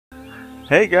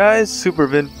Hey guys,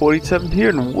 SuperVin47 here,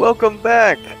 and welcome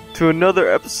back to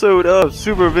another episode of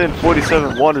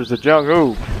SuperVin47 Wanders the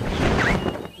Jianghu.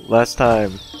 Last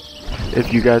time,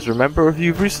 if you guys remember, if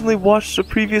you've recently watched a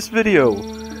previous video,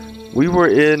 we were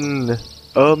in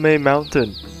Ame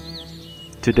Mountain.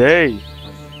 Today,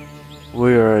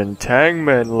 we are in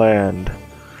Tangmen land.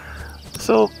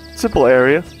 So, simple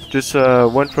area. Just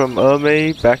went from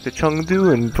Ame back to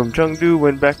Chengdu, and from Chengdu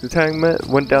went back to Tangmen,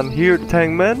 went down here to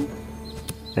Tangmen.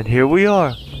 And here we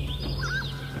are.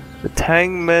 The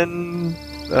Tangmen,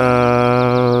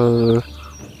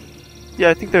 yeah,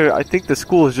 I think the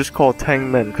school is just called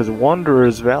Tangmen because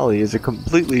Wanderer's Valley is a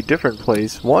completely different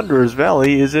place. Wanderer's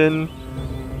Valley is in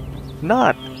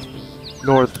not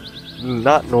North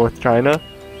China.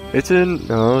 It's in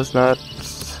it's not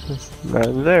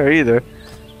there either.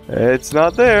 It's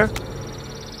not there.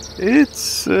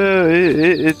 It's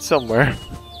it's somewhere.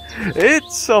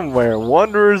 It's somewhere.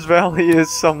 Wanderer's Valley is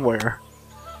somewhere.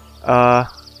 I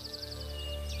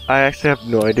actually have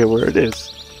no idea where it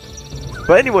is.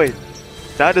 But anyway,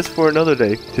 that is for another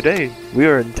day. Today, we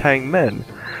are in Tangmen.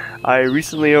 I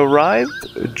recently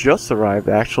just arrived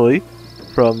actually,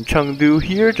 from Chengdu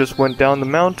here. Just went down the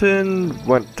mountain,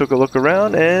 took a look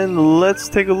around, and let's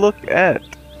take a look at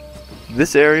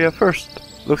this area first.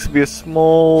 Looks to be a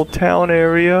small town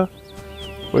area,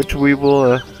 which we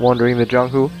will, wandering the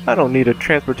Jianghu. I don't need a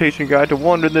transportation guide to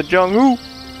wander the Jianghu.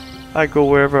 I go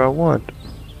wherever I want.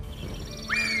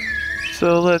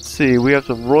 So let's see, we have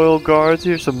some royal guards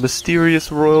here, some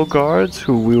mysterious royal guards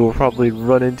who we will probably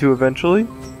run into eventually.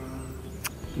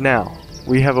 Now,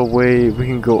 we have a way we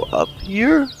can go up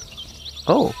here.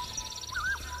 Oh.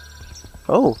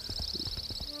 Oh.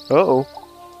 Uh-oh.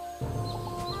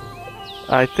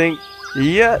 I think,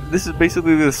 yeah, this is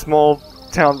basically the small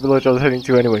town village I was heading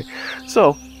to anyway.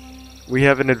 So, we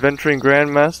have an adventuring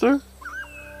grandmaster,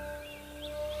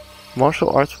 martial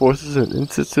arts forces and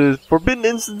instances, forbidden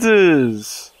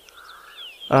instances.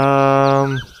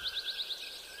 Let's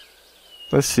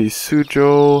see,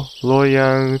 Suzhou,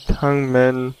 Luoyang,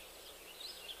 Tangmen,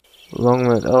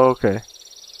 Longmen. Oh, okay.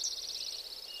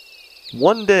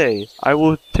 One day, I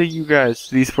will take you guys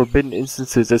to these forbidden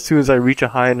instances as soon as I reach a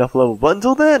high enough level. But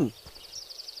until then,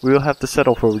 we'll have to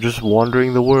settle for just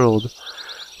wandering the world.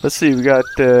 Let's see, we got,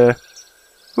 who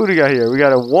do we got here? We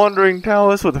got a wandering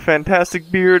Taoist with a fantastic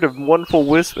beard, a wonderful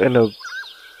wisp, and a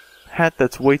hat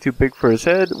that's way too big for his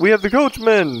head. We have the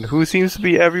coachman, who seems to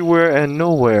be everywhere and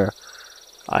nowhere.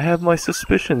 I have my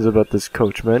suspicions about this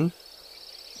coachman.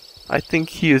 I think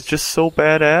he is just so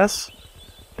badass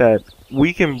that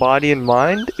weak in body and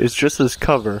mind is just his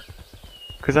cover.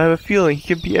 Because I have a feeling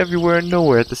he can be everywhere and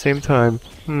nowhere at the same time.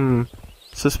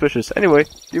 Suspicious. Anyway,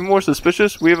 even more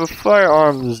suspicious, we have a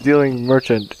firearms dealing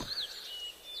merchant.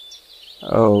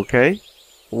 Okay.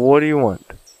 What do you want?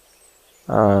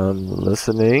 I'm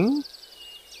listening.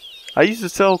 I used to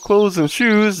sell clothes and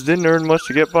shoes, didn't earn much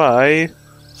to get by.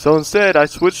 So instead, I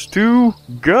switched to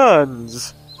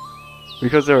guns.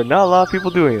 Because there are not a lot of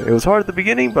people doing it. It was hard at the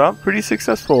beginning, but I'm pretty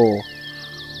successful.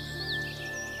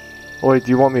 Wait, do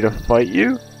you want me to fight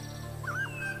you?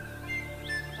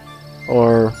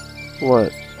 Or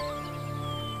what?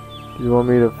 Do you want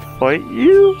me to fight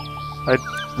you?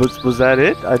 Was that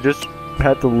it? I just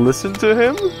had to listen to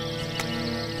him?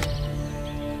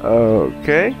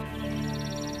 Okay.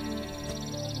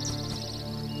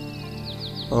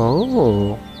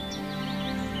 Oh.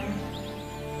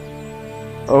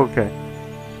 Okay.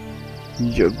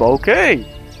 Yeah, okay.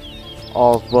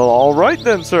 Oh, well, alright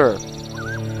then, sir.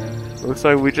 Looks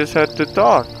like we just had to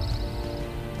talk.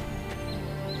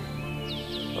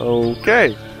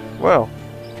 Okay. Well,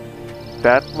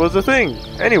 that was a thing.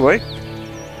 Anyway,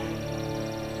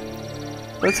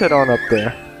 let's head on up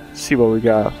there. See what we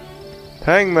got.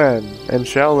 Tangmen and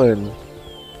Shaolin.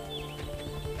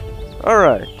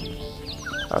 Alright.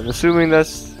 I'm assuming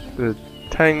that's the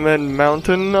Tangmen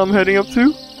mountain I'm heading up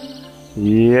to?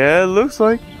 Yeah, it looks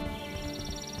like.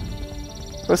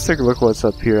 Let's take a look what's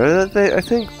up here. I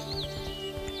think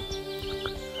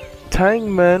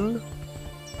Tangmen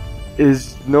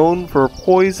is known for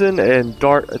poison and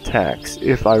dart attacks,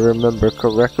 if I remember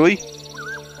correctly.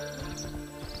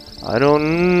 I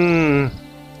don't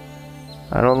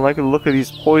like the look of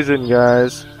these poison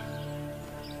guys.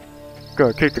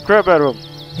 Gonna kick the crap out of them.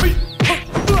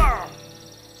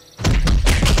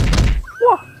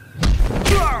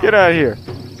 Get out of here.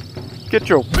 Get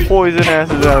your poison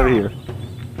asses out of here.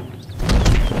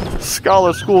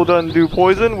 Scholar School doesn't do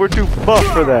poison. We're too buff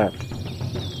for that.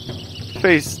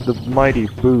 Face the mighty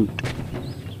boot.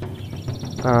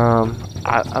 I'm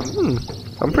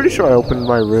pretty sure I opened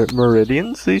my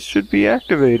meridians. These should be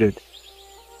activated.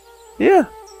 Yeah,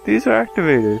 these are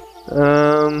activated.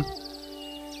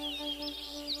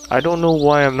 I don't know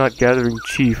why I'm not gathering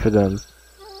chi for them.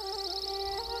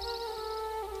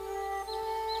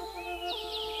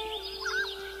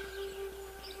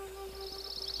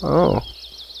 Oh.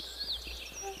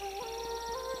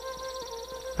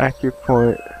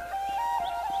 Acupoint.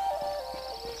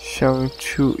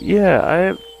 Shang-Chu.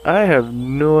 Yeah, I have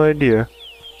no idea.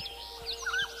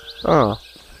 Oh.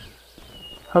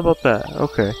 How about that?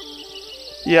 Okay.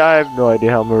 Yeah, I have no idea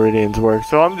how meridians work,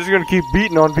 so I'm just gonna keep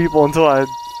beating on people until I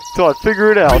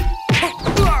figure it out.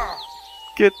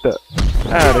 Get the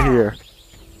out of here.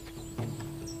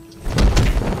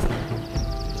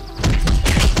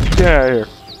 Get out of here.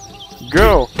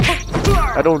 Go!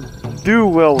 I don't do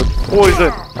well with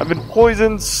poison. I've been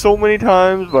poisoned so many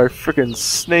times by freaking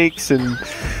snakes, and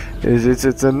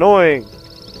it's annoying.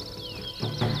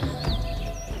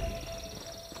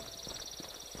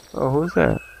 Oh, who's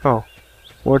that? Oh,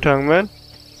 more Tangmen?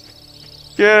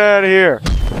 Get out of here!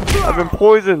 I've been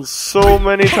poisoned so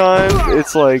many times,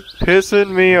 it's like pissing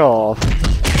me off.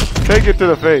 Take it to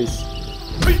the face.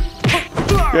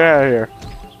 Get out of here.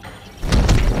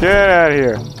 Get out of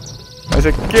here. I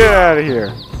said get out of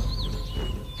here.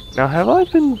 Now have I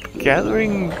been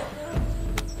gathering...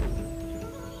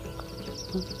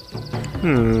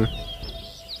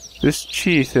 This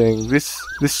chi thing. This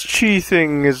chi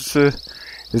thing is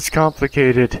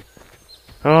complicated.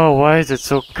 Oh, why is it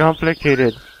so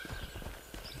complicated?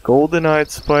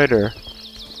 Golden-eyed spider.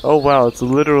 Oh wow, it's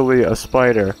literally a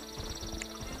spider.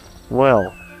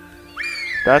 Well,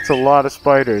 that's a lot of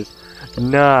spiders.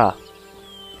 Nah,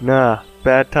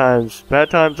 bad times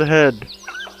ahead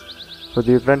for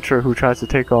the adventurer who tries to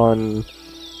take on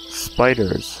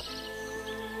spiders.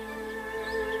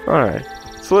 Alright,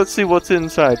 so let's see what's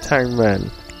inside Tangmen.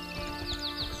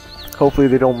 Hopefully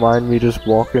they don't mind me just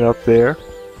walking up there.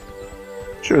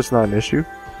 Sure, it's not an issue.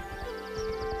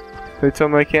 They tell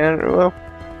me I can't? Well,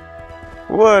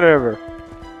 whatever.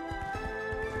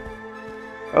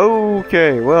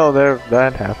 Okay, well,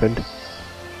 that happened.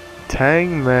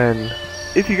 Tangmen.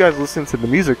 If you guys listen to the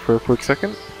music for a quick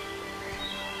second,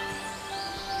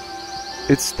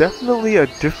 it's definitely a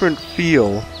different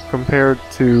feel compared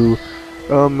to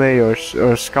May or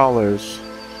Scholars.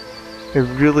 It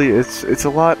really, it's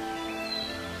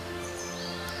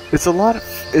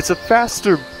a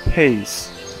faster pace,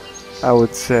 I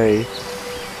would say.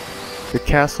 The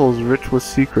castle is rich with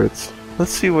secrets.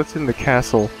 Let's see what's in the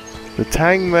castle. The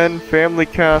Tangmen family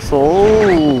castle.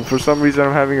 Oh, for some reason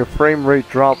I'm having a frame rate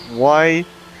drop. Why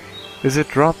is it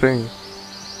dropping?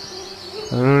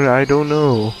 I don't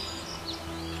know.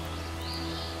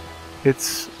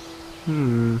 It's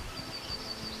a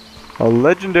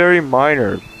legendary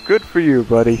miner. Good for you,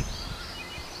 buddy.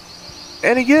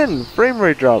 And again, frame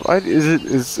rate drop.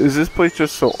 Is this place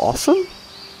just so awesome?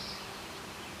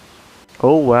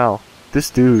 Oh wow, this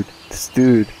dude,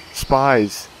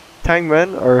 spies.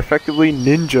 Tangmen are effectively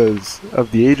ninjas of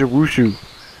the Age of Wushu.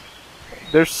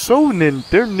 They're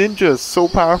ninjas so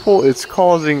powerful it's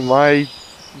causing my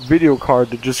video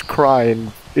card to just cry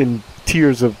in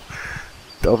tears of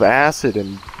acid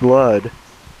and blood.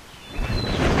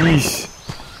 Yeesh.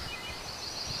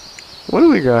 What do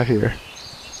we got here?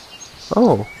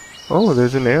 Oh,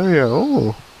 there's an area.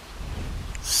 Oh,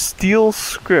 steel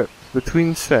script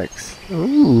between sex.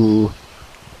 Ooh.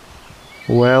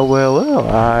 Well,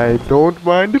 I don't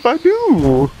mind if I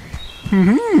do.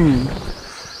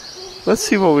 Let's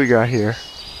see what we got here.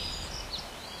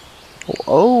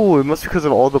 Oh, it must be because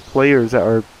of all the players that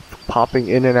are popping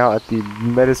in and out at the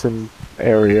medicine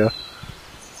area.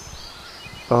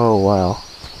 Oh, wow.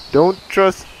 Don't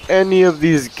trust any of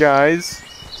these guys.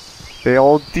 They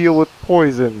all deal with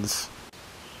poisons.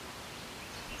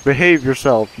 Behave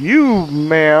yourself. You,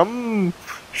 ma'am,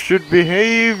 should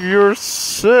behave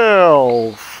yourself.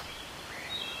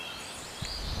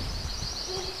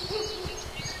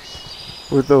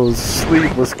 With those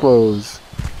sleeveless clothes.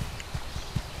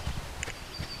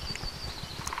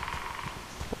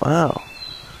 Wow.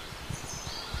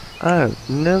 I've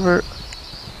never...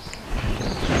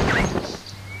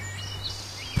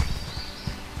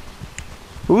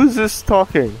 Who is this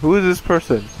talking? Who is this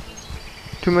person?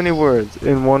 Too many words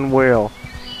in one whale.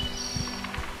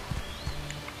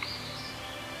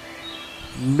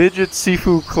 Midget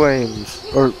Sifu claims.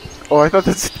 Or, oh, I thought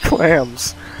that said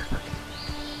clams.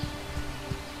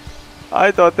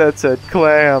 I thought that said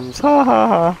clams. Ha ha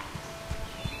ha.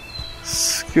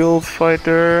 Skilled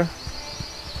fighter.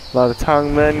 A lot of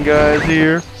Tangmen guys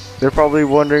here. They're probably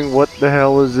wondering what the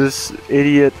hell is this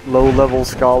idiot low-level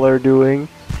scholar doing.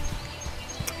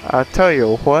 I tell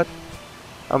you what.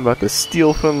 I'm about to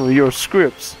steal from your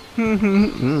scripts.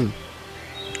 Wait,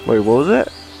 what was that?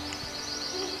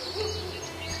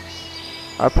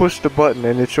 I pushed the button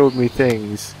and it showed me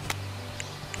things.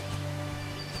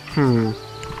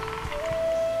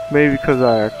 Maybe because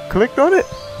I clicked on it?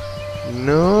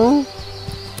 No.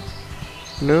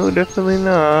 No, definitely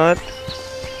not.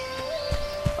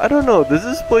 I don't know, does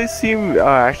this place seem...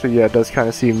 actually, yeah, it does kind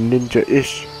of seem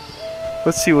ninja-ish.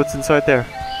 Let's see what's inside there.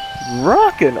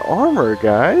 Rock and armor,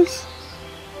 guys.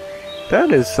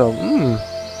 That is some...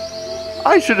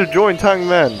 I should have joined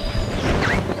Tangmen.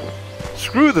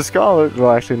 Screw the scholars.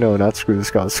 Well, actually, no, not screw the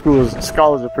scholars.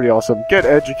 Scholars are pretty awesome. Get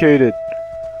educated.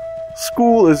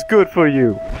 School is good for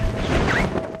you.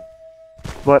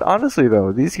 But honestly,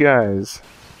 though, these guys...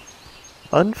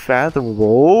 Unfathomable.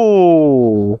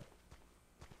 Oh.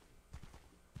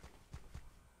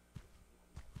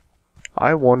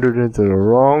 I wandered into the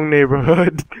wrong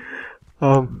neighborhood.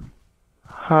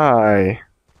 Hi.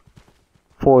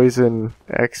 Poison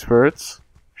experts.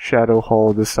 Shadow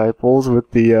Hall disciples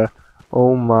with the,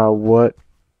 oh my, what?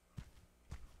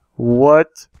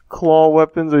 What? Claw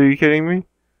weapons? Are you kidding me?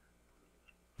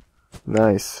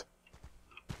 Nice.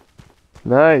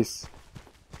 Nice.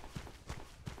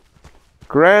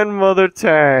 Grandmother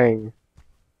Tang.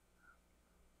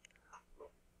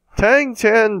 Tang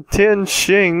Tian Tian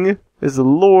Xing is the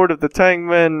lord of the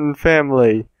Tangmen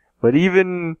family, but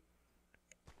even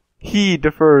he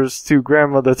defers to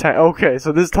Grandmother Tang. Okay,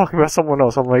 so this is talking about someone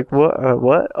else. I'm like, what?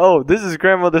 What? Oh, this is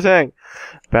Grandmother Tang.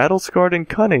 Battle-scarred and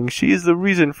cunning, she is the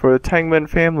reason for the Tangmen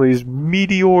family's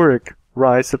meteoric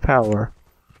rise to power.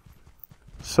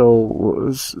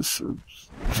 So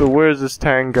where's this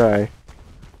Tang guy?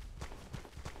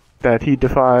 That he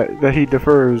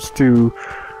defers to.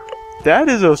 That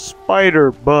is a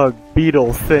spider bug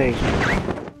beetle thing.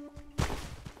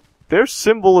 Their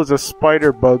symbol is a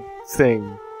spider bug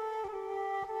thing.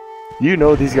 You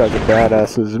know these guys are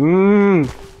badasses.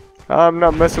 I'm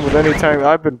not messing with any Tang.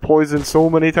 I've been poisoned so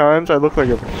many times. I look like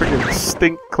a freaking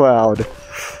stink cloud.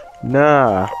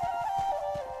 Nah.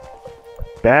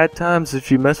 Bad times if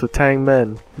you mess with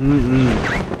Tangmen.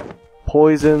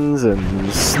 Poisons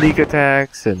and sneak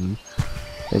attacks and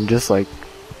just like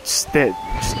just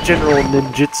general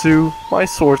ninjutsu. My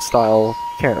sword style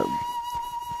can't.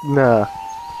 Nah.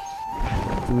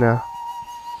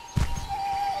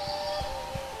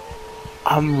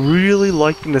 I'm really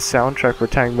liking the soundtrack for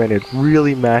Tangmen. It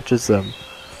really matches them.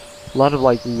 A lot of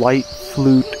like light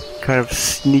flute, kind of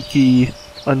sneaky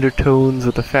undertones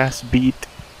with a fast beat.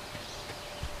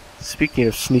 Speaking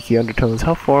of sneaky undertones,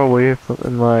 how far away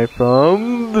am I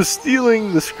from the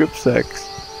stealing the script sex?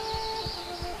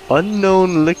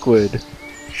 Unknown liquid.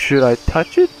 Should I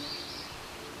touch it?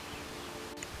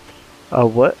 A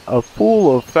what? A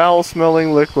pool of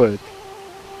foul-smelling liquid.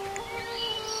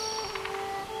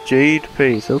 Jade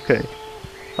face, okay.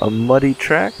 A muddy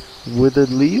track,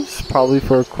 withered leaves, probably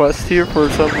for a quest here for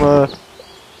some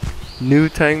new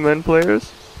Tangmen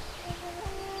players.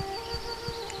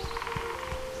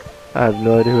 I have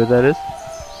no idea who that is.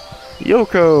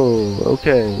 Yoko!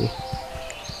 Okay.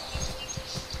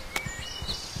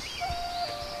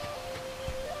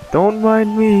 Don't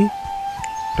mind me.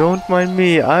 Don't mind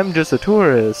me, I'm just a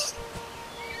tourist.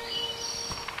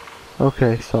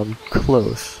 Okay, so I'm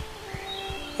close.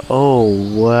 Oh,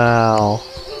 wow.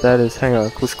 That is, hang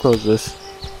on, let's close this.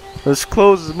 Let's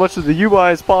close as much of the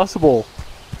UI as possible.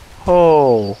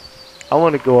 Oh, I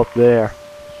want to go up there.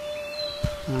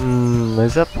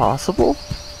 Is that possible?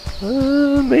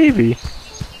 Maybe.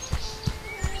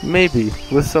 Maybe,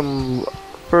 with some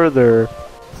further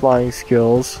flying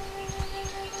skills.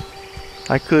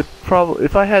 I could probably,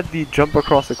 if I had the jump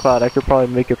across the cloud, I could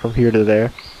probably make it from here to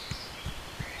there.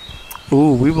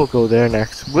 Ooh, we will go there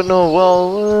next. But no,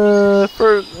 well,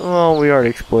 first, well, we already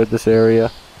explored this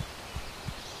area.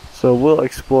 So we'll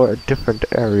explore a different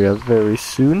area very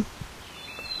soon.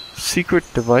 Secret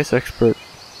device expert.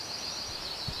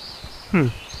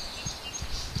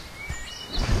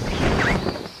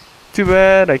 Too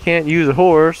bad I can't use a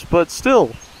horse, but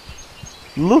still.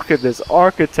 Look at this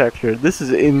architecture. This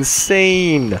is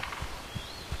insane.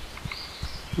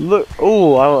 Look.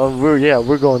 Oh,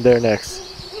 we're going there next.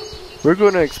 We're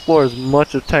going to explore as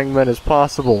much of Tangmen as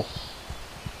possible.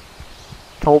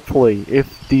 Hopefully,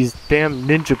 if these damn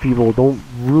ninja people don't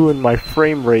ruin my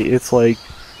frame rate, it's like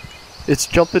it's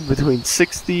jumping between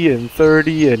 60 and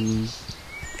 30 and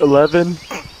 11.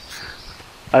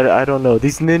 I don't know.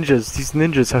 These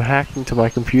ninjas have hacked into my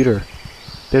computer.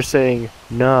 They're saying,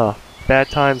 "Nah, bad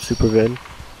time, Supervin.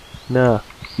 Nah,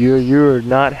 you're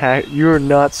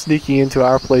not sneaking into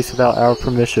our place without our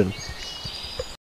permission."